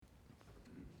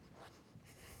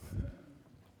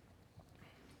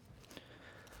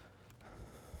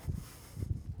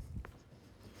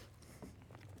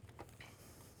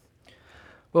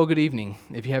Well, good evening.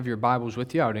 If you have your Bibles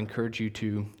with you, I would encourage you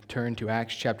to turn to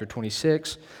Acts chapter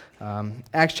 26.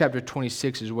 Acts chapter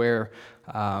 26 is where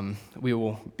we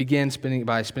will begin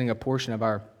spending a portion of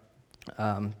our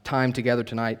time together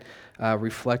tonight,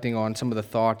 reflecting on some of the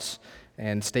thoughts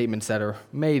and statements that are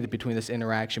made between this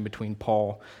interaction between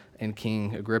Paul and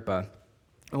King Agrippa.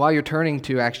 While you're turning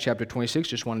to Acts chapter 26,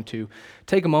 just wanted to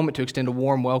take a moment to extend a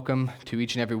warm welcome to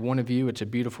each and every one of you. It's a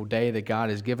beautiful day that God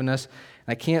has given us.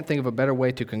 And I can't think of a better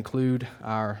way to conclude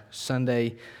our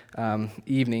Sunday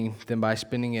evening than by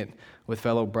spending it with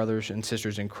fellow brothers and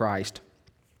sisters in Christ.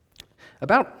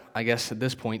 About, I guess at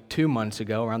this point, 2 months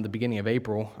ago, around the beginning of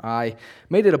April, I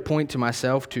made it a point to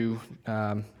myself to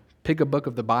pick a book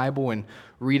of the Bible and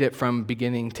read it from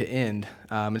beginning to end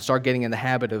and start getting in the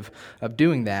habit of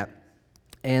doing that.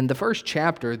 And the first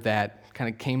chapter that kind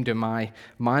of came to my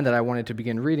mind that I wanted to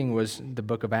begin reading was the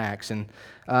book of Acts. And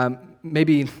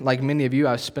maybe, like many of you,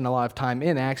 I've spent a lot of time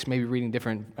in Acts, maybe reading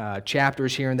different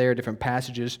chapters here and there, different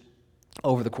passages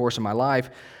over the course of my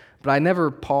life. But I never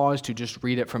paused to just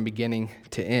read it from beginning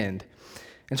to end.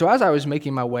 And so as I was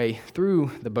making my way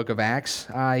through the book of Acts,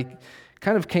 I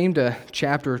kind of came to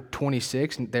chapter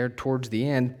 26, and there towards the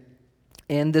end.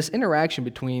 And this interaction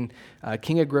between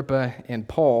King Agrippa and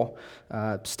Paul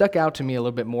stuck out to me a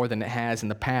little bit more than it has in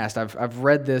the past. I've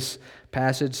read this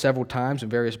passage several times in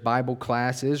various Bible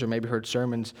classes, or maybe heard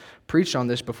sermons preached on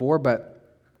this before, but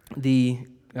the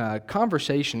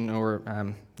conversation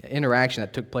or interaction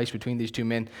that took place between these two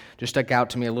men just stuck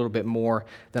out to me a little bit more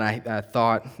than I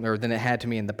thought, or than it had to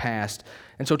me in the past.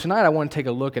 And so tonight I want to take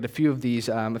a look at a few of these,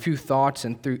 a few thoughts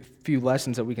and a few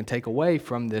lessons that we can take away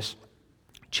from this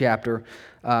chapter.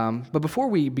 But before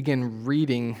we begin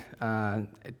reading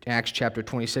Acts chapter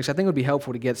 26, I think it would be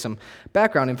helpful to get some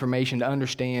background information to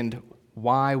understand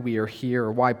why we are here,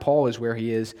 or why Paul is where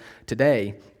he is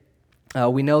today.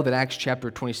 We know that Acts chapter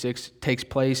 26 takes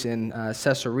place in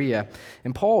Caesarea,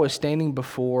 and Paul is standing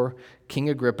before King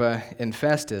Agrippa and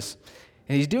Festus.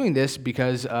 And he's doing this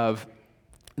because of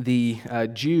the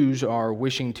Jews are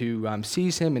wishing to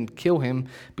seize him and kill him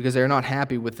because they're not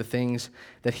happy with the things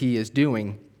that he is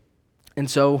doing. And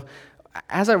so,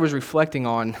 as I was reflecting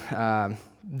on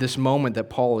this moment that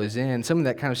Paul is in, something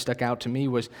that kind of stuck out to me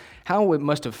was how it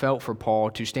must have felt for Paul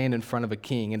to stand in front of a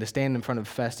king and to stand in front of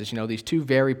Festus, these two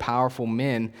very powerful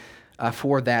men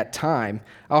for that time.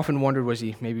 I often wondered, was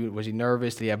he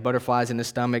nervous? Did he have butterflies in his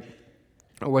stomach?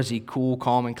 Or was he cool,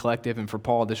 calm, and collective? And for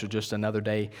Paul, this was just another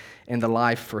day in the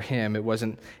life for him. It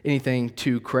wasn't anything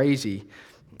too crazy.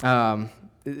 That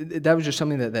was just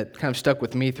something that kind of stuck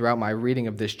with me throughout my reading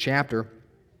of this chapter.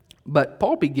 But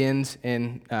Paul begins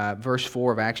in verse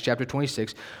 4 of Acts chapter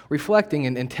 26, reflecting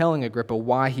and telling Agrippa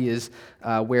why he is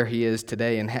where he is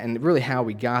today and really how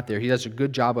we got there. He does a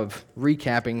good job of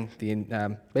recapping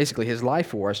basically his life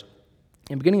for us.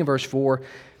 And beginning in verse 4,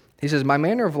 he says, "My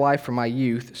manner of life from my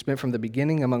youth, spent from the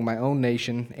beginning among my own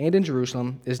nation and in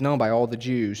Jerusalem, is known by all the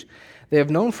Jews. They have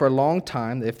known for a long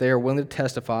time that if they are willing to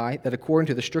testify that according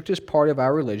to the strictest part of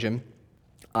our religion,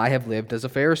 I have lived as a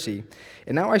Pharisee.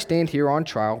 And now I stand here on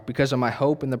trial because of my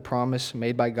hope in the promise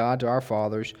made by God to our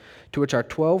fathers, to which our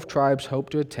 12 tribes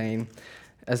hope to attain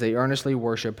as they earnestly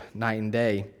worship night and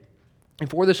day.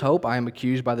 And for this hope I am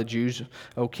accused by the Jews,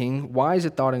 O king. Why is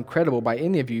it thought incredible by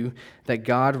any of you that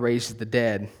God raises the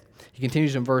dead?" He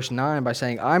continues in verse 9 by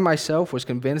saying, "I myself was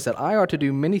convinced that I ought to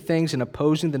do many things in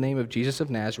opposing the name of Jesus of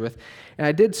Nazareth, and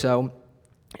I did so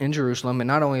in Jerusalem, and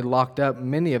not only locked up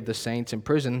many of the saints in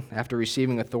prison after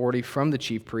receiving authority from the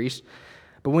chief priests,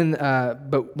 but when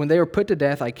they were put to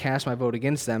death, I cast my vote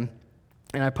against them,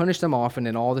 and I punished them often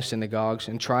in all the synagogues,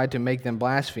 and tried to make them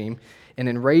blaspheme, and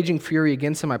in raging fury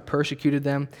against them I persecuted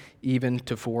them even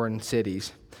to foreign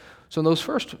cities." So in those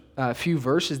first few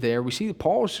verses there, we see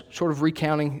Paul's sort of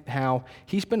recounting how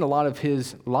he spent a lot of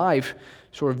his life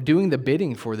sort of doing the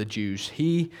bidding for the Jews.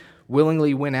 He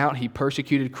willingly went out, he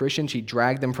persecuted Christians, he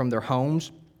dragged them from their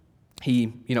homes,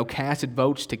 he casted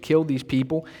votes to kill these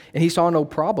people, and he saw no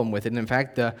problem with it. And in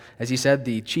fact, as he said,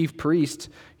 the chief priests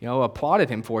applauded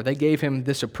him for it. They gave him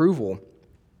this approval,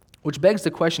 which begs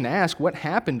the question to ask, what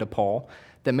happened to Paul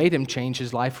that made him change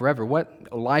his life forever?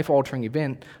 What life-altering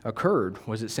event occurred?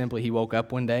 Was it simply he woke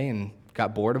up one day and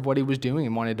got bored of what he was doing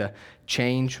and wanted to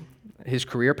change his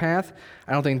career path?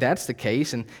 I don't think that's the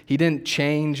case. And he didn't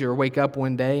change or wake up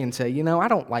one day and say, I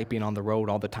don't like being on the road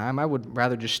all the time. I would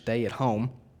rather just stay at home.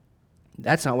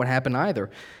 That's not what happened either.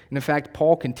 And in fact,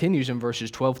 Paul continues in verses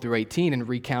 12 through 18 and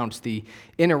recounts the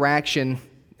interaction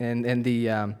and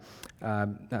the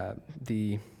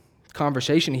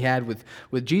conversation he had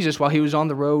with Jesus while he was on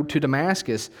the road to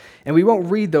Damascus. And we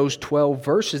won't read those 12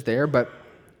 verses there, but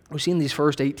We see in these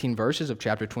first 18 verses of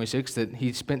chapter 26 that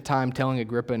he spent time telling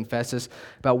Agrippa and Festus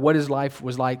about what his life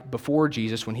was like before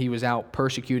Jesus when he was out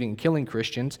persecuting and killing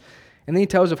Christians. And then he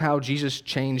tells of how Jesus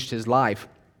changed his life.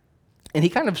 And he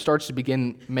kind of starts to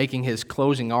begin making his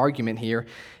closing argument here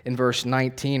in verse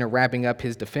 19, or wrapping up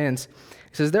his defense.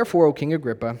 He says, "Therefore, O King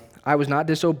Agrippa, I was not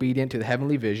disobedient to the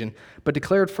heavenly vision, but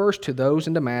declared first to those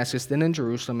in Damascus, then in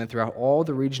Jerusalem, and throughout all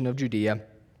the region of Judea,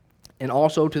 and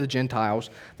also to the Gentiles,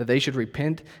 that they should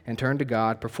repent and turn to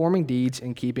God, performing deeds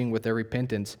in keeping with their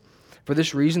repentance. For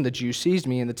this reason the Jews seized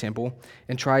me in the temple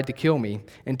and tried to kill me.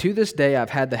 And to this day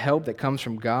I've had the help that comes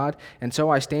from God, and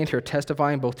so I stand here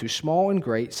testifying both to small and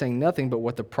great, saying nothing but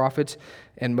what the prophets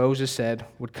and Moses said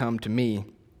would come to me."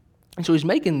 And so he's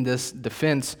making this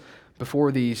defense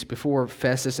before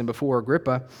Festus and before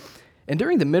Agrippa. And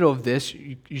during the middle of this,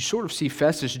 you sort of see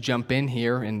Festus jump in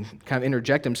here and kind of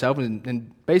interject himself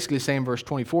and basically say in verse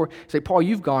 24, say, "Paul,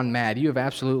 you've gone mad. You have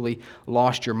absolutely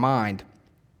lost your mind."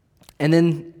 And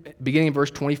then beginning in verse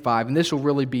 25, and this will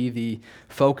really be the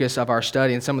focus of our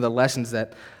study and some of the lessons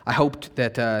that I hoped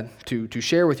that to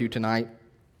share with you tonight,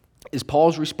 is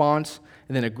Paul's response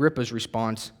and then Agrippa's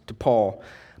response to Paul.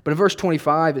 But in verse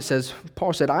 25, it says,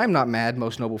 Paul said, "I am not mad,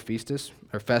 most noble Festus,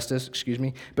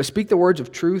 but speak the words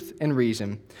of truth and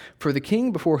reason. For the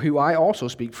king before whom I also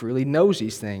speak freely knows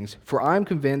these things. For I am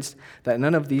convinced that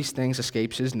none of these things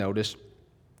escapes his notice,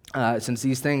 since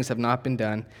these things have not been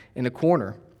done in a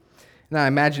corner." Now I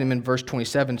imagine him in verse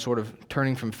 27 sort of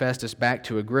turning from Festus back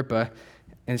to Agrippa,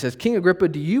 and it says, "King Agrippa,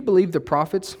 do you believe the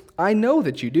prophets? I know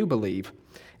that you do believe."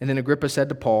 And then Agrippa said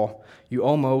to Paul, "You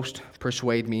almost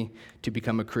persuade me to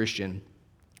become a Christian."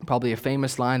 Probably a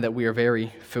famous line that we are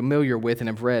very familiar with and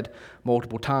have read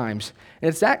multiple times. And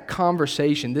it's that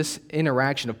conversation, this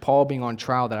interaction of Paul being on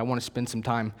trial, that I want to spend some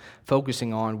time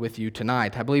focusing on with you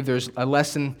tonight. I believe there's a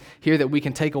lesson here that we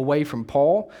can take away from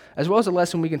Paul, as well as a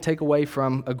lesson we can take away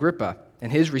from Agrippa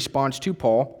and his response to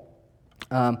Paul.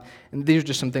 And these are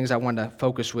just some things I wanted to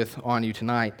focus on you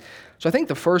tonight. So I think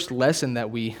the first lesson that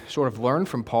we sort of learned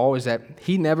from Paul is that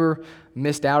he never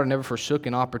missed out and never forsook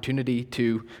an opportunity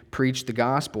to preach the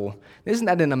gospel. Isn't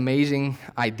that an amazing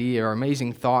idea or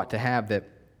amazing thought to have, that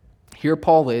here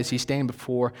Paul is, he's standing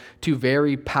before two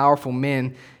very powerful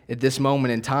men at this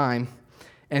moment in time,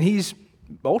 and he's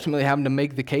ultimately having to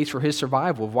make the case for his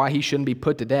survival, of why he shouldn't be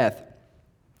put to death.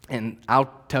 And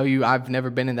I'll tell you, I've never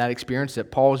been in that experience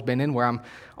that Paul's been in, where I'm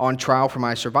on trial for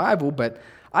my survival, but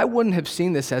I wouldn't have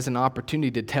seen this as an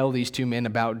opportunity to tell these two men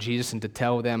about Jesus and to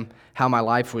tell them how my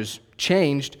life was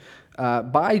changed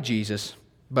by Jesus.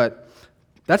 But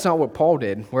that's not what Paul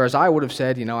did. Whereas I would have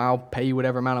said, I'll pay you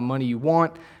whatever amount of money you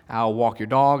want, I'll walk your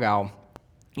dog, I'll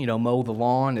mow the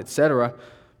lawn, etc.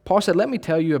 Paul said, let me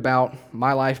tell you about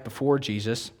my life before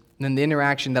Jesus, and then the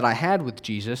interaction that I had with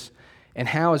Jesus, and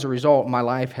how, as a result, my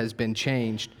life has been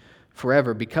changed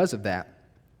forever because of that.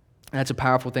 And that's a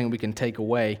powerful thing we can take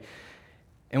away.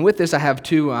 And with this, I have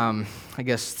two,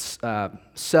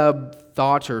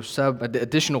 sub-thoughts or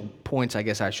additional points, I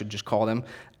guess I should just call them,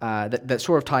 that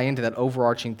sort of tie into that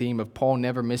overarching theme of Paul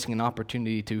never missing an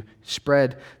opportunity to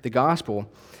spread the gospel.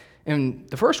 And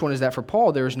the first one is that for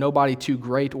Paul, there is nobody too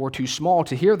great or too small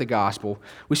to hear the gospel.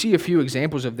 We see a few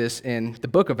examples of this in the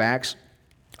book of Acts.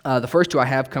 The first two I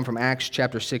have come from Acts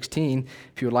chapter 16,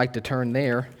 if you would like to turn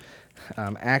there.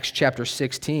 Acts chapter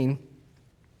 16.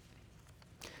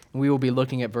 We will be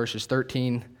looking at verses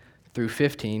 13 through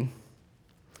 15.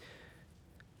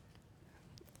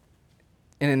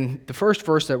 And in the first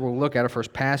verse that we'll look at, our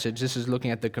first passage, this is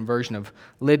looking at the conversion of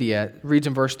Lydia. It reads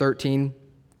in verse 13,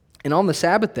 "And on the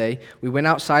Sabbath day we went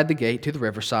outside the gate to the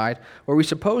riverside, where we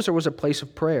supposed there was a place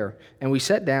of prayer. And we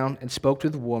sat down and spoke to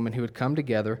the woman who had come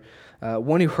together.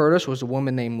 One who heard us was a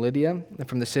woman named Lydia,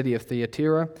 from the city of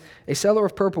Thyatira, a seller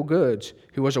of purple goods,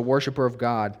 who was a worshiper of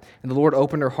God. And the Lord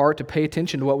opened her heart to pay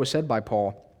attention to what was said by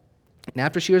Paul. And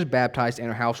after she was baptized and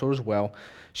her household as well,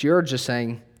 she urged us,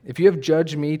 saying, 'If you have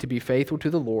judged me to be faithful to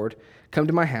the Lord, come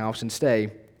to my house and stay.'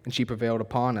 And she prevailed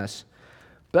upon us."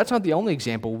 But that's not the only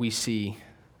example we see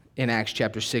in Acts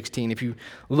chapter 16. If you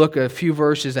look a few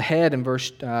verses ahead in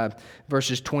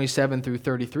verses 27 through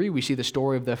 33, we see the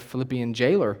story of the Philippian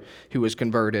jailer who was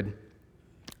converted.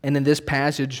 And in this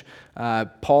passage,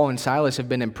 Paul and Silas have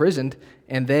been imprisoned,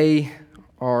 and they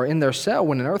are in their cell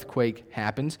when an earthquake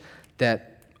happens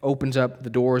that opens up the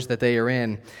doors that they are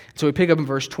in. So we pick up in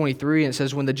verse 23, and it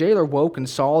says, "When the jailer woke and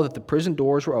saw that the prison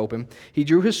doors were open, he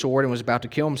drew his sword and was about to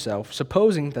kill himself,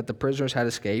 supposing that the prisoners had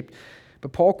escaped.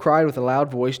 But Paul cried with a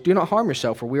loud voice, 'Do not harm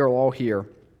yourself, for we are all here.'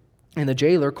 And the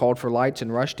jailer called for lights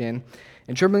and rushed in.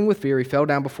 And trembling with fear, he fell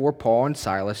down before Paul and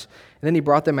Silas. And then he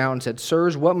brought them out and said,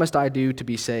 'Sirs, what must I do to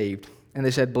be saved?' And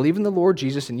they said, "Believe in the Lord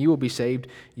Jesus, and you will be saved,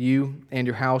 you and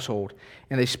your household."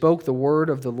 And they spoke the word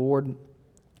of the Lord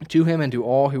to him and to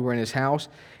all who were in his house.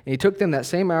 And he took them that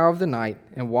same hour of the night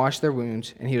and washed their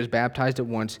wounds, and he was baptized at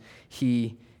once,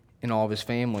 he and all of his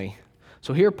family.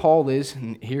 So here Paul is,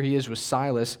 and here he is with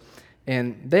Silas,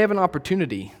 and they have an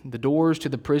opportunity. The doors to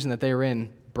the prison that they are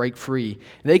in break free.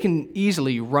 They can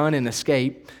easily run and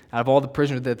escape. Out of all the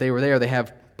prisoners that they were there, they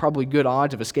have probably good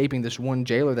odds of escaping this one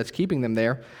jailer that's keeping them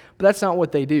there. But that's not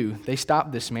what they do. They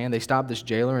stop this man, they stop this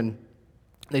jailer, and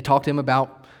they talk to him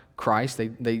about Christ.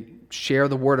 They share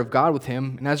the word of God with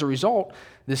him, and as a result,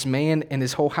 this man and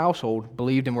his whole household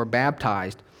believed and were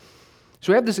baptized.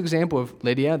 So we have this example of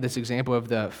Lydia, this example of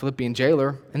the Philippian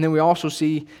jailer, and then we also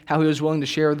see how he was willing to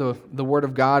share the word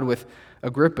of God with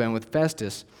Agrippa and with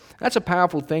Festus. That's a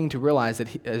powerful thing to realize,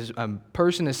 that as a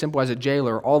person as simple as a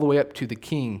jailer all the way up to the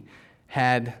king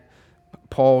had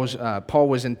Paul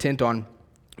was intent on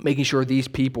making sure these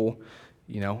people,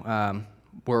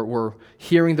 were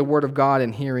hearing the word of God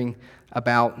and hearing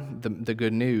about the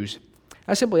good news.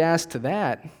 I simply ask to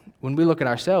that, when we look at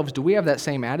ourselves, do we have that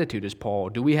same attitude as Paul?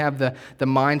 Do we have the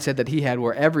mindset that he had,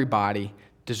 where everybody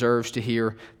deserves to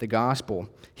hear the gospel?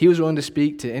 He was willing to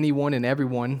speak to anyone and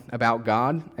everyone about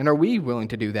God, and are we willing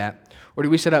to do that? Or do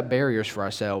we set up barriers for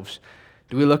ourselves?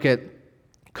 Do we look at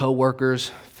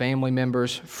co-workers, family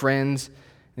members, friends,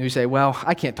 and we say, well,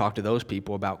 I can't talk to those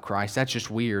people about Christ. That's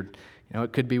just weird.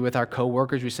 It could be with our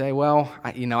co-workers. We say, well,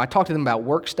 I talk to them about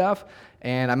work stuff,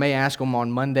 and I may ask them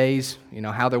on Mondays,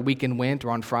 how their weekend went,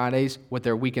 or on Fridays, what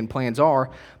their weekend plans are.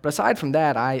 But aside from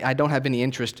that, I don't have any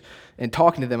interest in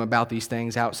talking to them about these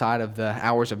things outside of the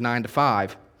hours of 9 to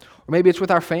 5. Or maybe it's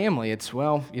with our family. It's,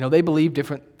 they believe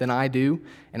different than I do,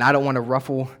 and I don't want to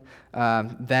ruffle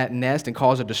that nest and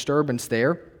cause a disturbance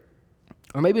there.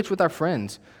 Or maybe it's with our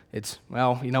friends. It's, when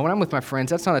I'm with my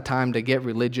friends, that's not a time to get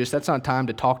religious. That's not a time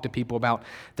to talk to people about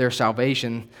their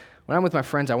salvation. When I'm with my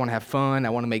friends, I want to have fun. I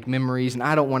want to make memories, and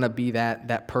I don't want to be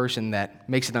that person that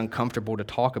makes it uncomfortable to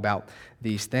talk about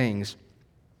these things.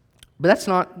 But that's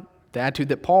not the attitude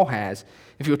that Paul has.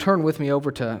 If you'll turn with me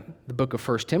over to the book of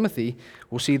 1 Timothy,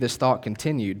 we'll see this thought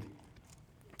continued.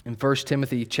 In 1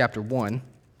 Timothy chapter 1,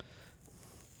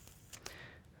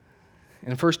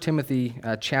 in 1 Timothy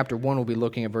chapter 1, we'll be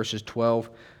looking at verses 12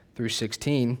 through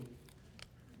 16.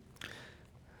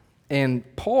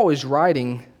 And Paul is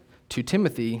writing to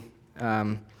Timothy,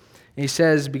 and he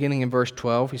says, beginning in verse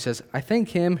 12, he says, "I thank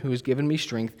him who has given me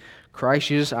strength, Christ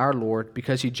Jesus our Lord,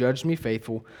 because he judged me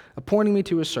faithful, appointing me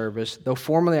to his service, though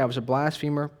formerly I was a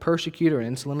blasphemer, persecutor, and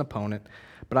insolent opponent.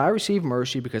 But I received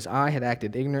mercy because I had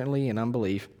acted ignorantly in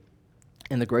unbelief.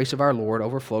 And the grace of our Lord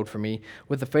overflowed for me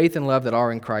with the faith and love that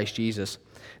are in Christ Jesus.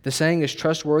 The saying is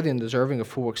trustworthy and deserving of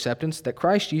full acceptance, that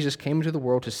Christ Jesus came into the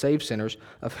world to save sinners,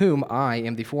 of whom I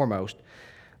am the foremost.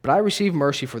 But I received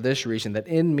mercy for this reason, that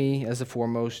in me, as the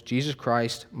foremost, Jesus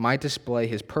Christ might display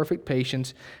his perfect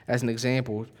patience as an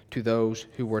example to those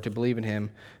who were to believe in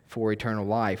him for eternal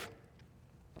life."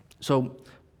 So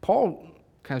Paul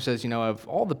kind of says, of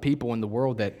all the people in the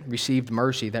world that received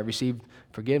mercy, that received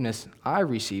forgiveness, I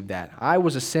received that. I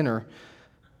was a sinner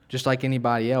just like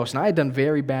anybody else, and I had done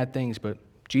very bad things, but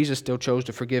Jesus still chose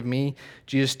to forgive me.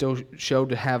 Jesus still showed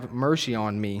to have mercy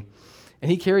on me. And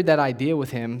he carried that idea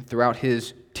with him throughout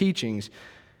his teachings.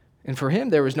 And for him,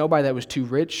 there was nobody that was too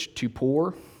rich, too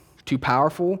poor, too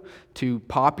powerful, too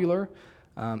popular.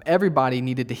 Everybody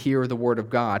needed to hear the word of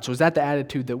God. So is that the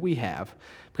attitude that we have?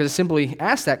 Because I simply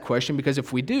ask that question, because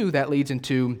if we do, that leads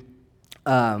into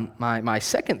my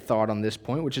second thought on this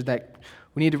point, which is that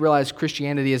we need to realize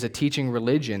Christianity is a teaching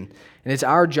religion, and it's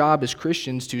our job as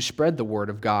Christians to spread the word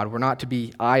of God. We're not to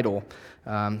be idle.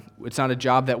 It's not a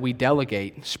job that we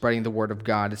delegate, spreading the word of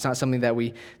God. It's not something that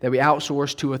we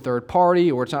outsource to a third party,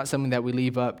 or it's not something that we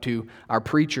leave up to our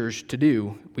preachers to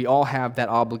do. We all have that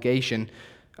obligation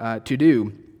to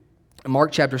do.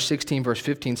 Mark chapter 16, verse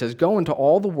 15 says, "Go into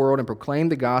all the world and proclaim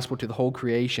the gospel to the whole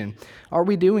creation." Are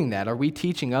we doing that? Are we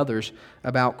teaching others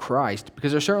about Christ?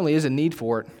 Because there certainly is a need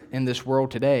for it in this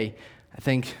world today. I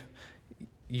think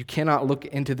you cannot look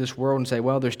into this world and say,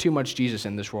 well, there's too much Jesus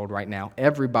in this world right now.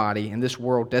 Everybody in this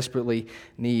world desperately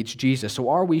needs Jesus. So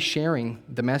are we sharing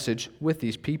the message with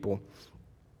these people?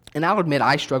 And I'll admit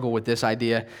I struggle with this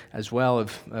idea as well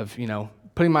of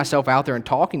putting myself out there and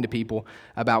talking to people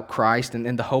about Christ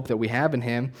and the hope that we have in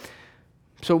him.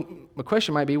 So the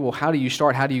question might be, well, how do you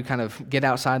start? How do you kind of get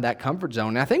outside that comfort zone?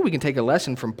 And I think we can take a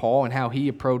lesson from Paul and how he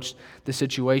approached the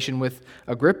situation with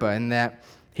Agrippa, in that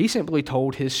he simply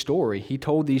told his story. He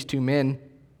told these two men,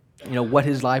 what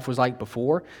his life was like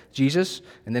before Jesus,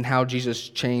 and then how Jesus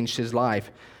changed his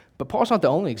life. But Paul's not the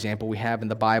only example we have in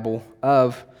the Bible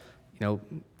of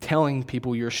telling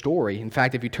people your story. In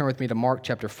fact, if you turn with me to Mark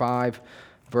chapter 5,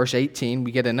 verse 18,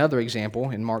 we get another example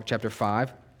in Mark chapter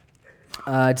 5.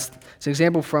 It's an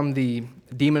example from the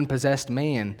demon-possessed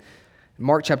man.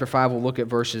 Mark chapter 5, we'll look at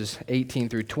verses 18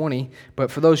 through 20.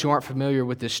 But for those who aren't familiar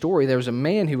with this story, there was a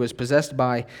man who was possessed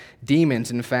by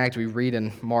demons. In fact, we read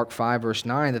in Mark 5, verse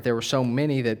 9, that there were so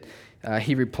many that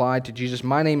he replied to Jesus,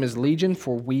 "My name is Legion,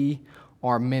 for we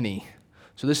are many."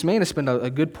 So this man has spent a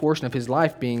good portion of his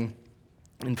life being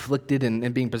inflicted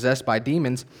and being possessed by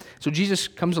demons. So Jesus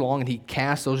comes along and he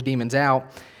casts those demons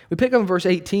out. We pick up in verse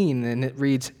 18, and it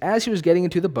reads, "As he was getting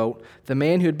into the boat, the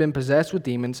man who had been possessed with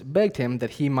demons begged him that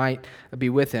he might be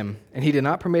with him. And he did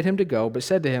not permit him to go, but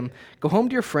said to him, 'Go home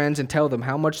to your friends and tell them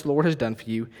how much the Lord has done for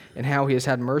you and how he has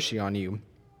had mercy on you.'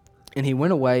 And he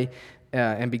went away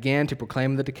and began to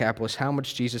proclaim in the Decapolis how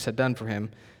much Jesus had done for him,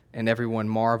 and everyone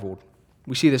marveled."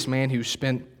 We see this man who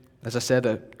spent, as I said,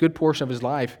 a good portion of his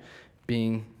life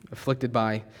being afflicted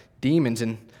by demons.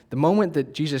 And the moment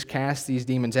that Jesus casts these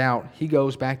demons out, he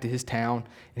goes back to his town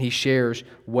and he shares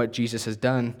what Jesus has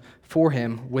done for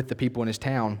him with the people in his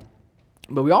town.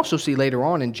 But we also see later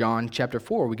on in John chapter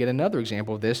 4, we get another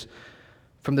example of this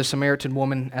from the Samaritan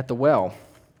woman at the well.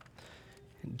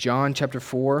 John chapter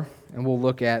 4, and we'll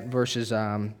look at verses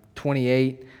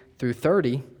 28 through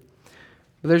 30.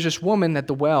 But there's this woman at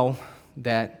the well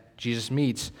that Jesus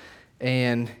meets,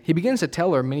 and he begins to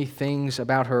tell her many things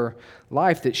about her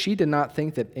life that she did not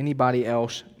think that anybody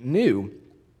else knew.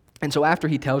 And so after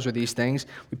he tells her these things,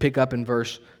 we pick up in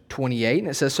verse 28, and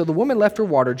it says, "So the woman left her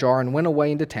water jar and went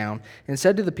away into town and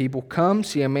said to the people, 'Come,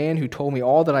 see a man who told me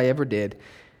all that I ever did.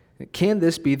 Can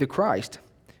this be the Christ?'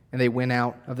 And they went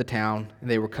out of the town, and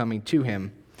they were coming to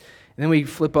him." And then we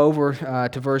flip over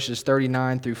to verses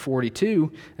 39 through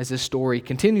 42 as this story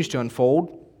continues to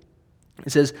unfold.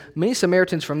 It says, "Many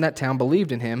Samaritans from that town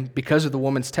believed in him because of the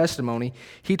woman's testimony.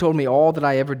 He told me all that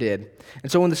I ever did.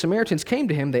 And so when the Samaritans came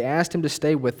to him, they asked him to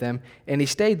stay with them, and he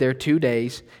stayed there 2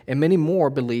 days, and many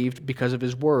more believed because of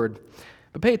his word."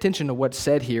 But pay attention to what's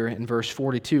said here in verse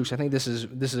 42, because I think this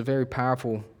is a very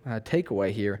powerful takeaway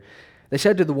here. They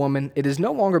said to the woman, "It is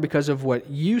no longer because of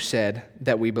what you said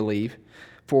that we believe,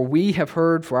 for we have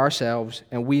heard for ourselves,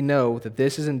 and we know that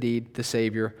this is indeed the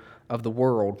Savior of the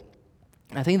world."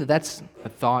 I think that's a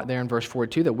thought there in verse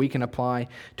 42 that we can apply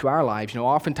to our lives.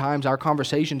 Oftentimes our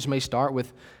conversations may start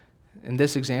with, in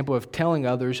this example, of telling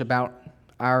others about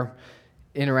our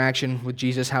interaction with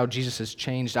Jesus, how Jesus has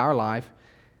changed our life.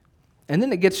 And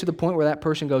then it gets to the point where that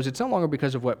person goes, "It's no longer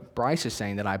because of what Bryce is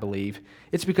saying that I believe.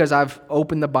 It's because I've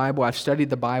opened the Bible, I've studied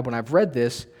the Bible, and I've read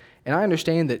this, and I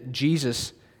understand that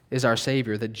Jesus is our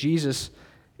Savior, that Jesus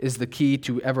is the key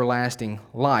to everlasting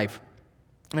life."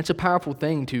 And it's a powerful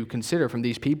thing to consider from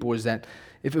these people, is that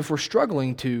if we're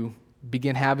struggling to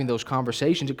begin having those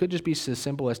conversations, it could just be as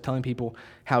simple as telling people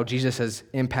how Jesus has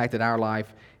impacted our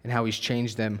life and how he's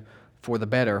changed them for the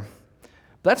better.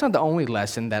 But that's not the only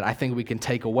lesson that I think we can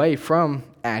take away from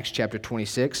Acts chapter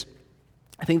 26.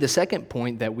 I think the second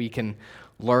point that we can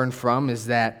learn from is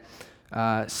that,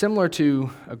 similar to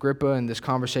Agrippa and this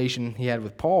conversation he had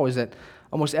with Paul, is that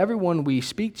almost everyone we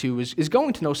speak to is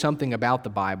going to know something about the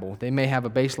Bible. They may have a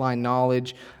baseline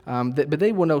knowledge, but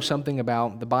they will know something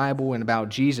about the Bible and about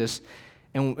Jesus.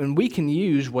 And we can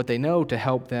use what they know to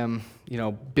help them,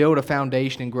 build a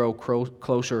foundation and grow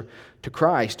closer to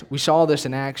Christ. We saw this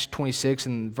in Acts 26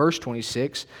 and verse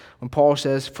 26 when Paul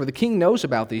says, "For the king knows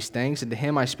about these things, and to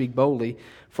him I speak boldly.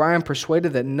 For I am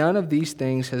persuaded that none of these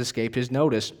things has escaped his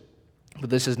notice, but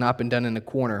this has not been done in a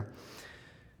corner."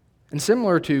 And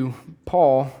similar to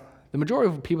Paul, the majority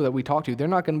of the people that we talk to, they're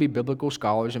not going to be biblical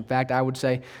scholars. In fact, I would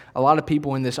say a lot of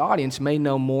people in this audience may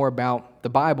know more about the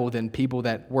Bible than people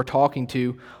that we're talking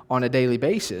to on a daily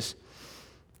basis.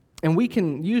 And we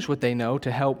can use what they know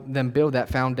to help them build that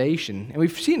foundation. And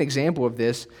we've seen an example of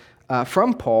this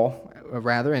from Paul,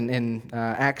 in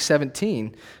Acts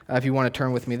 17, if you want to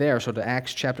turn with me there. So to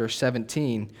Acts chapter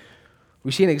 17,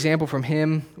 we see an example from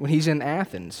him when he's in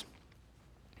Athens.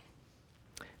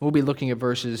 We'll be looking at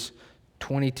verses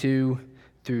 22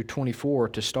 through 24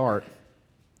 to start.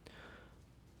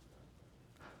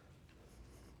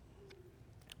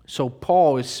 So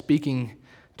Paul is speaking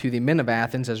to the men of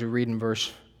Athens, as we read in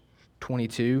verse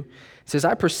 22. It says,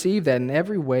 "I perceive that in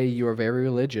every way you are very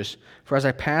religious. For as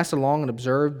I passed along and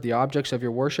observed the objects of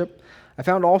your worship, I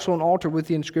found also an altar with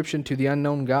the inscription, 'To the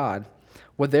unknown God.'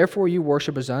 What therefore you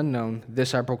worship as unknown,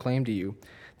 this I proclaim to you.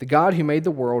 The God who made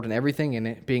the world and everything in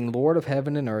it, being Lord of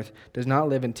heaven and earth, does not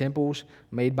live in temples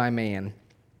made by man."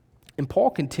 And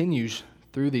Paul continues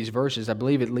through these verses. I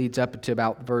believe it leads up to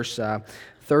about verse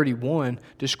 31,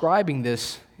 describing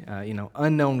this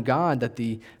unknown God that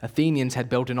the Athenians had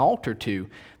built an altar to.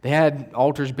 They had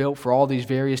altars built for all these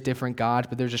various different gods,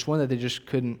 but there's just one that they just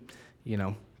couldn't,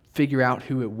 figure out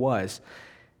who it was.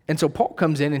 And so Paul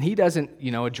comes in and he doesn't,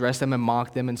 address them and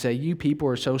mock them and say, you people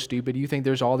are so stupid. You think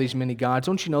there's all these many gods.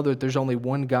 Don't you know that there's only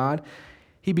one God?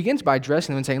 He begins by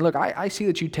addressing them and saying, look, I see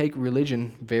that you take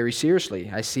religion very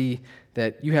seriously. I see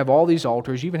that you have all these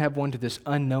altars. You even have one to this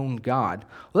unknown God.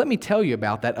 Well, let me tell you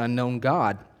about that unknown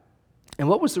God. And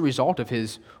what was the result of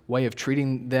his way of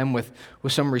treating them with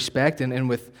some respect and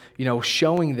with,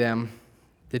 showing them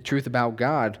the truth about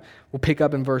God? We'll pick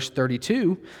up in verse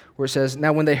 32 where it says,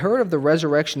 now when they heard of the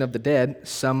resurrection of the dead,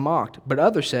 some mocked, but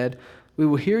others said, we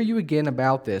will hear you again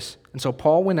about this. And so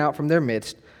Paul went out from their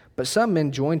midst, but some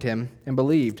men joined him and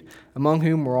believed, among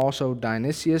whom were also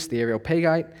Dionysius the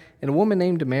Areopagite and a woman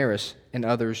named Damaris and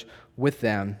others with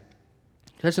them.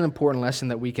 That's an important lesson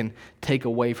that we can take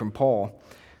away from Paul.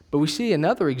 But we see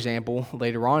another example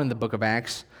later on in the book of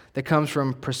Acts that comes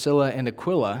from Priscilla and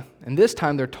Aquila. And this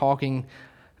time they're talking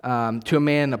to a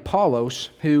man, Apollos,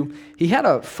 who he had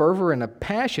a fervor and a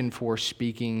passion for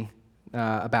speaking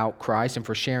about Christ and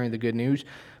for sharing the good news,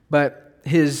 but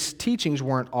his teachings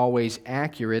weren't always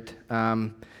accurate,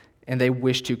 and they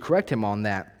wished to correct him on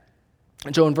that.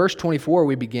 And so in verse 24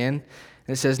 we begin,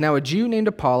 and it says, now a Jew named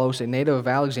Apollos, a native of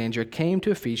Alexandria, came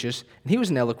to Ephesus, and he was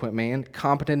an eloquent man,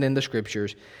 competent in the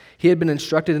Scriptures. He had been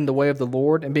instructed in the way of the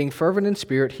Lord, and being fervent in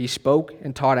spirit, he spoke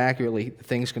and taught accurately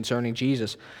things concerning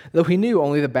Jesus, though he knew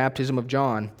only the baptism of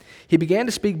John. He began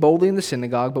to speak boldly in the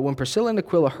synagogue, but when Priscilla and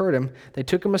Aquila heard him, they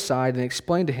took him aside and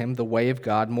explained to him the way of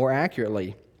God more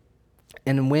accurately.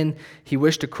 And when he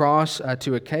wished to cross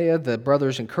to Achaia, the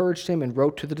brothers encouraged him and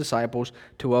wrote to the disciples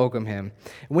to welcome him.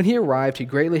 And when he arrived, he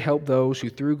greatly helped those who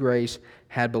through grace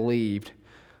had believed.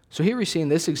 So here we see in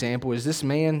this example is this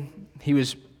man, he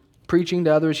was preaching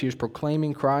to others, he was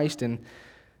proclaiming Christ, and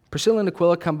Priscilla and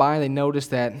Aquila come by and they notice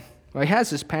that he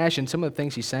has this passion. Some of the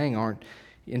things he's saying aren't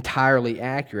entirely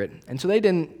accurate. And so they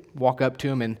didn't walk up to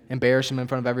him and embarrass him in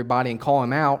front of everybody and call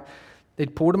him out. They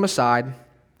pulled him aside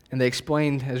and they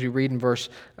explained, as we read in verse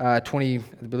 20,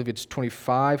 I believe it's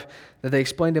 25, that they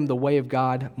explained to him the way of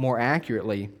God more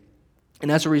accurately.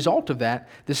 And as a result of that,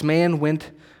 this man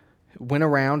went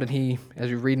around and he, as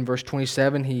we read in verse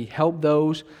 27, he helped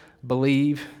those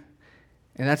believe.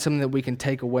 And that's something that we can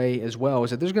take away as well,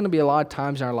 is that there's going to be a lot of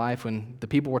times in our life when the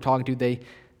people we're talking to, they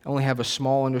only have a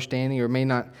small understanding or may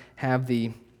not have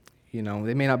they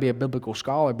may not be a biblical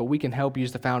scholar, but we can help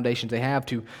use the foundations they have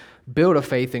to build a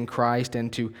faith in Christ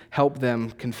and to help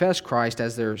them confess Christ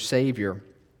as their Savior.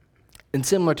 And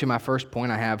similar to my first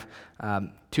point, I have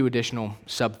two additional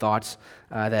sub-thoughts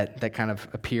that kind of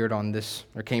appeared on this,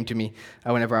 or came to me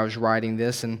whenever I was writing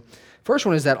this. And first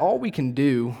one is that all we can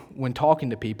do when talking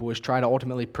to people is try to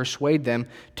ultimately persuade them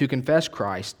to confess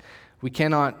Christ. We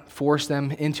cannot force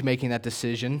them into making that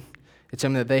decision. It's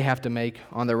something that they have to make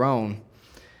on their own.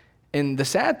 And the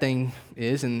sad thing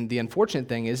is, and the unfortunate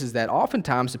thing is that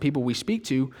oftentimes the people we speak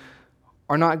to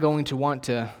are not going to want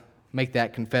to make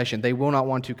that confession. They will not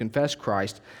want to confess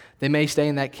Christ. They may stay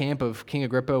in that camp of King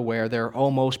Agrippa where they're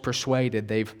almost persuaded.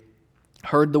 They've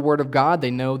heard the word of God. They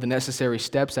know the necessary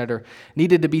steps that are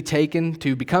needed to be taken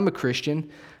to become a Christian.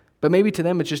 But maybe to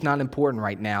them it's just not important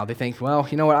right now. They think, well,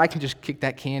 you know what, I can just kick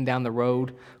that can down the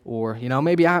road, or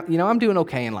maybe I'm doing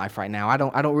okay in life right now. I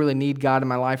don't really need God in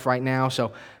my life right now,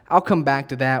 so I'll come back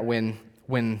to that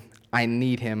when I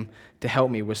need Him to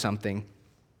help me with something.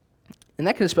 And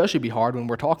that can especially be hard when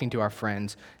we're talking to our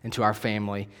friends and to our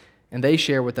family, and they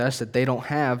share with us that they don't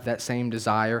have that same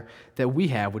desire that we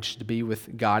have, which is to be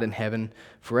with God in heaven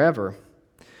forever.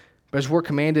 But as we're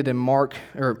commanded in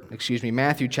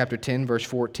Matthew chapter 10, verse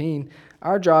 14,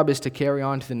 our job is to carry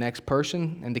on to the next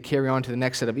person and to carry on to the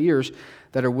next set of ears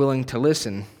that are willing to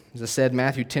listen. As I said,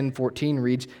 Matthew 10:14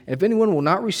 reads, if anyone will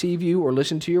not receive you or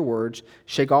listen to your words,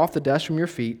 shake off the dust from your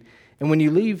feet, and when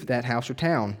you leave that house or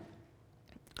town.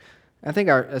 I think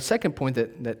our second point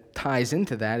that ties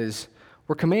into that is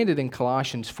we're commanded in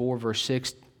Colossians 4, verse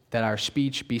 6, that our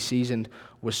speech be seasoned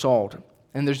with salt.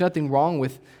 And there's nothing wrong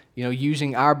with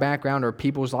using our background or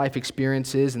people's life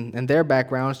experiences and their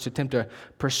backgrounds to attempt to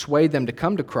persuade them to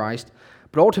come to Christ.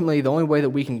 But ultimately, the only way that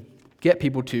we can get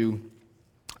people to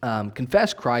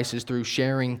confess Christ is through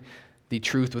sharing the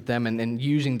truth with them and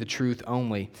using the truth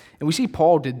only. And we see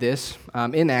Paul did this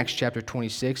in Acts chapter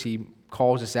 26. He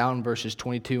calls us out in verses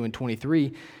 22 and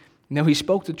 23. He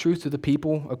spoke the truth to the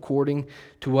people according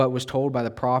to what was told by the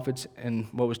prophets and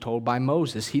what was told by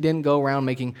Moses. He didn't go around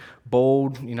making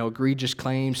bold, egregious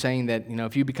claims saying that,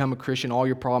 if you become a Christian, all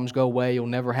your problems go away, you'll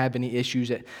never have any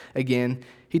issues again.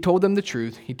 He told them the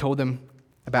truth. He told them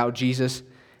about Jesus,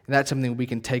 and that's something we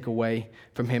can take away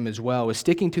from him as well, is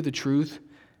sticking to the truth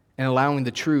and allowing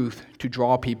the truth to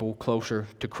draw people closer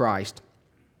to Christ.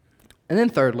 And then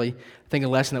thirdly, I think a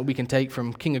lesson that we can take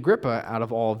from King Agrippa out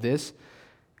of all of this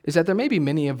is that there may be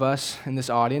many of us in this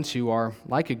audience who are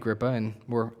like Agrippa and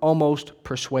we're almost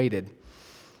persuaded.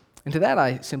 And to that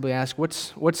I simply ask,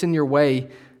 what's in your way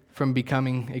from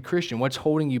becoming a Christian? What's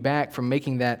holding you back from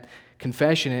making that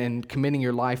confession and committing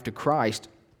your life to Christ?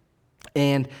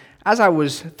 And as I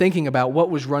was thinking about what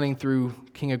was running through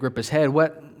King Agrippa's head,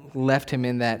 what left him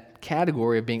in that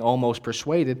category of being almost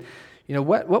persuaded,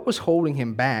 what was holding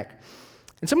him back?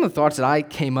 And some of the thoughts that I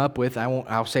came up with,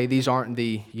 I'll say these aren't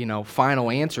the,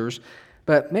 final answers,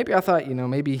 but maybe I thought,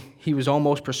 maybe he was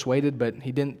almost persuaded, but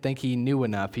he didn't think he knew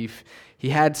enough. He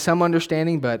had some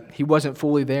understanding, but he wasn't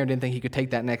fully there and didn't think he could take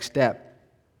that next step.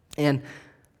 And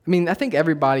I think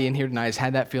everybody in here tonight has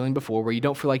had that feeling before where you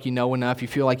don't feel like you know enough, you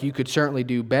feel like you could certainly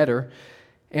do better.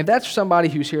 And if that's somebody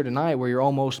who's here tonight where you're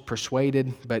almost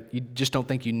persuaded, but you just don't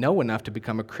think you know enough to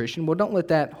become a Christian, well, don't let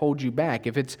that hold you back.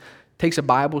 If it takes a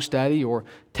Bible study or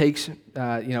takes,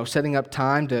 setting up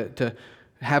time to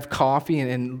have coffee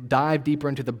and dive deeper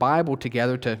into the Bible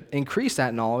together to increase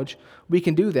that knowledge, we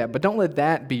can do that. But don't let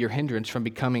that be your hindrance from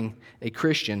becoming a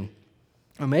Christian.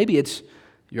 Or maybe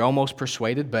you're almost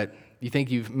persuaded, but you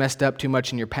think you've messed up too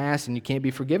much in your past and you can't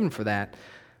be forgiven for that.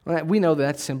 Well, we know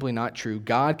that's simply not true.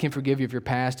 God can forgive you of your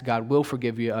past. God will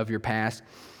forgive you of your past.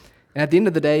 And at the end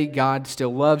of the day, God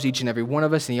still loves each and every one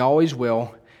of us, and he always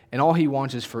will. And all he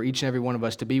wants is for each and every one of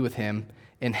us to be with him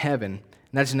in heaven.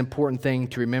 And that's an important thing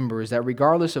to remember, is that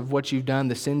regardless of what you've done,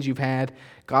 the sins you've had,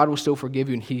 God will still forgive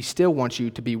you, and he still wants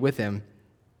you to be with him.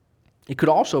 It could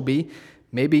also be,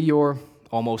 maybe you're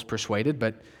almost persuaded,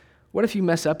 but what if you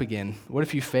mess up again? What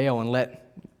if you fail and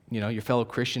let your fellow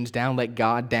Christians down, let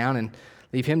God down, and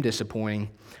leave him disappointing?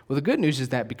 Well, the good news is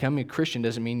that becoming a Christian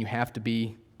doesn't mean you have to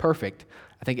be perfect.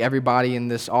 I think everybody in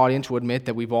this audience will admit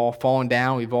that we've all fallen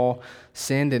down, we've all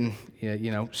sinned and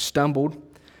stumbled.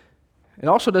 It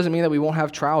also doesn't mean that we won't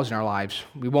have trials in our lives.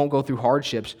 We won't go through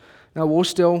hardships. No, we'll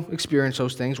still experience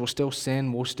those things. We'll still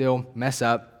sin. We'll still mess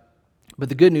up. But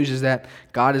the good news is that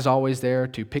God is always there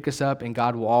to pick us up, and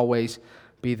God will always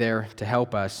be there to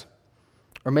help us.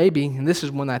 Or maybe, and this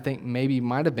is one I think maybe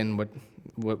might have been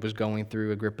what was going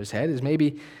through Agrippa's head, is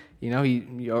maybe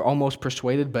you're almost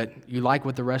persuaded, but you like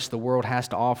what the rest of the world has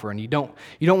to offer, and you don't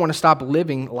want to stop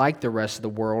living like the rest of the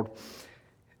world.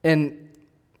 And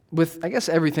with, I guess,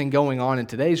 everything going on in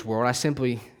today's world, I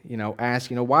simply,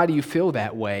 ask, why do you feel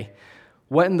that way?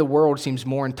 What in the world seems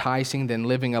more enticing than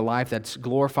living a life that's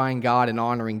glorifying God and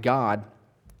honoring God?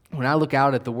 When I look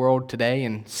out at the world today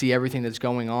and see everything that's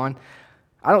going on,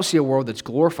 I don't see a world that's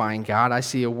glorifying God. I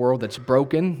see a world that's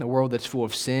broken, a world that's full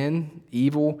of sin,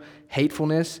 evil,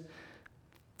 hatefulness.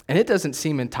 And it doesn't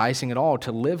seem enticing at all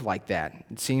to live like that.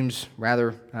 It seems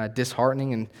rather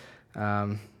disheartening,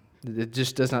 and it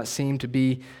just does not seem to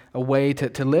be a way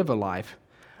to live a life.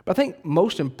 But I think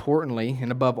most importantly,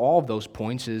 and above all of those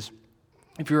points, is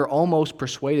if you're almost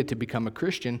persuaded to become a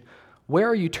Christian, where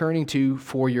are you turning to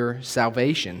for your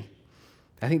salvation?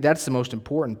 I think that's the most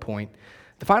important point.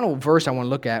 The final verse I want to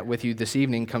look at with you this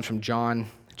evening comes from John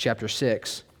chapter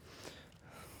 6.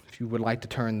 If you would like to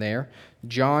turn there.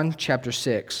 John chapter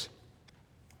 6.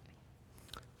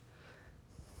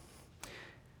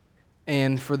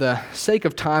 And for the sake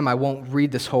of time, I won't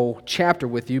read this whole chapter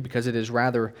with you because it is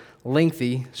rather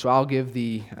lengthy, so I'll give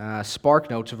the Spark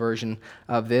Notes version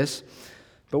of this.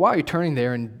 But while you're turning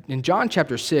there, in John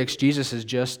chapter 6, Jesus has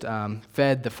just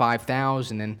fed the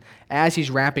 5,000, and as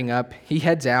he's wrapping up, he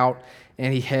heads out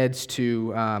and he heads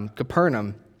to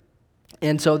Capernaum.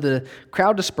 And so the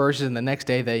crowd disperses, and the next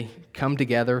day they come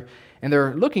together, and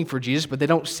they're looking for Jesus, but they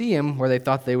don't see him where they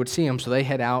thought they would see him, so they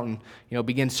head out and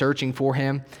begin searching for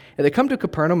him. And they come to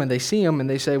Capernaum, and they see him, and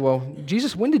they say, "Well,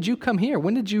 Jesus, when did you come here?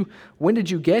 When did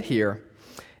you get here?"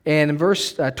 And in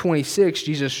verse 26,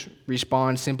 Jesus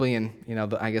responds simply, and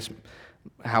I guess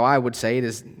how I would say it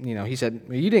is, he said,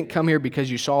 "You didn't come here because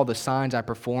you saw the signs I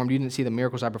performed. You didn't see the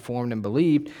miracles I performed and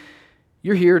believed.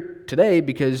 You're here today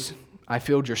because I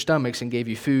filled your stomachs and gave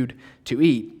you food to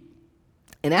eat."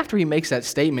 And after he makes that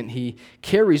statement, he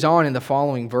carries on in the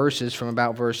following verses from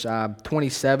about verse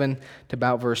 27 to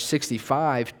about verse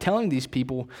 65, telling these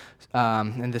people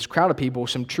and this crowd of people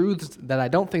some truths that I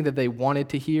don't think that they wanted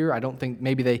to hear. I don't think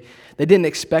maybe they didn't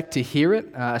expect to hear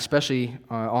it, especially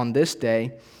on this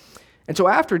day. And so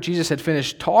after Jesus had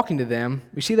finished talking to them,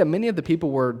 we see that many of the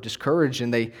people were discouraged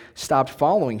and they stopped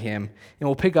following him. And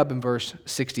we'll pick up in verse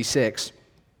 66.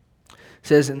 It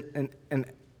says, and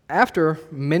after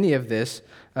many of this,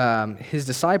 his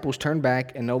disciples turned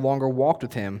back and no longer walked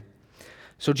with him.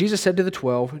 So Jesus said to the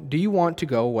 12, "Do you want to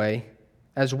go away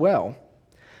as well?"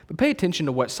 But pay attention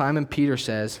to what Simon Peter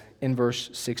says in verse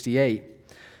 68.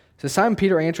 So Simon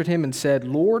Peter answered him and said,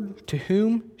 "Lord, to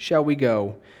whom shall we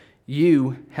go?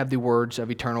 You have the words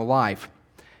of eternal life."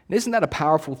 And isn't that a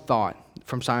powerful thought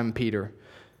from Simon Peter?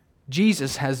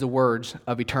 Jesus has the words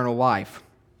of eternal life.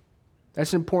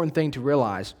 That's an important thing to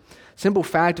realize. Simple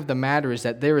fact of the matter is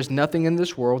that there is nothing in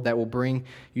this world that will bring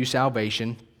you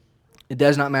salvation. It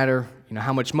does not matter,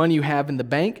 how much money you have in the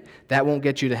bank, that won't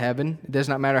get you to heaven. It does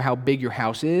not matter how big your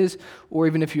house is, or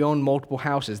even if you own multiple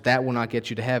houses, that will not get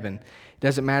you to heaven. It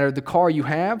doesn't matter the car you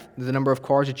have, the number of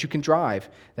cars that you can drive,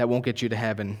 that won't get you to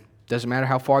heaven. It doesn't matter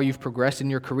how far you've progressed in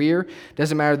your career. It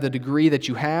doesn't matter the degree that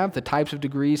you have, the types of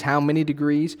degrees, how many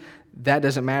degrees. That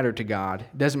doesn't matter to God.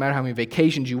 It doesn't matter how many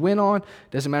vacations you went on.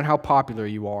 It doesn't matter how popular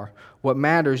you are. What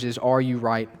matters is, are you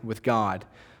right with God?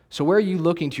 So where are you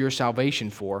looking to your salvation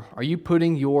for? Are you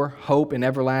putting your hope in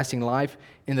everlasting life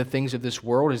in the things of this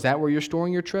world? Is that where you're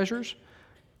storing your treasures?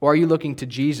 Or are you looking to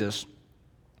Jesus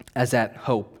as that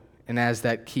hope and as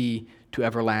that key to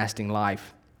everlasting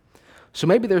life? So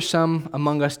maybe there's some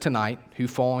among us tonight who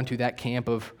fall into that camp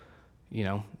of,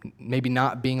 maybe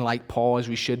not being like Paul as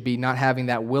we should be, not having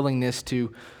that willingness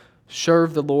to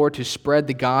serve the Lord, to spread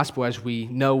the gospel as we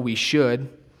know we should.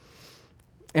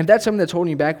 And if that's something that's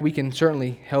holding you back, we can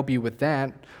certainly help you with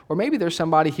that. Or maybe there's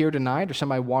somebody here tonight or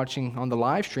somebody watching on the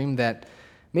live stream that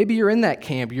maybe you're in that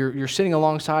camp. You're sitting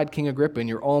alongside King Agrippa and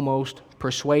you're almost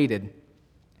persuaded.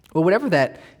 Well, whatever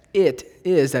that it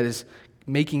is that is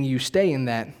making you stay in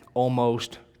that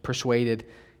almost persuaded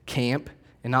camp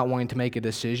and not wanting to make a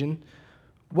decision,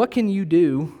 what can you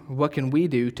do, what can we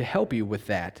do to help you with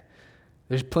that?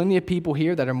 There's plenty of people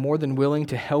here that are more than willing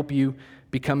to help you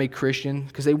become a Christian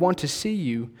because they want to see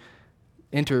you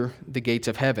enter the gates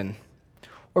of heaven.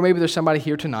 Or maybe there's somebody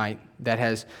here tonight that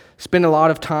has spent a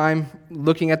lot of time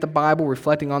looking at the Bible,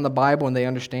 reflecting on the Bible, and they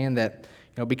understand that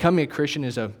becoming a Christian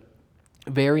is a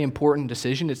very important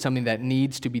decision. It's something that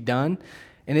needs to be done,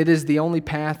 and it is the only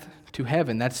path to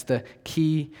heaven. That's the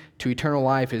key to eternal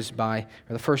life the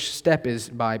first step is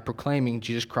by proclaiming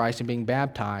Jesus Christ and being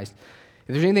baptized.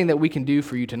 If there's anything that we can do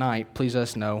for you tonight, please let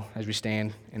us know as we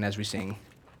stand and as we sing.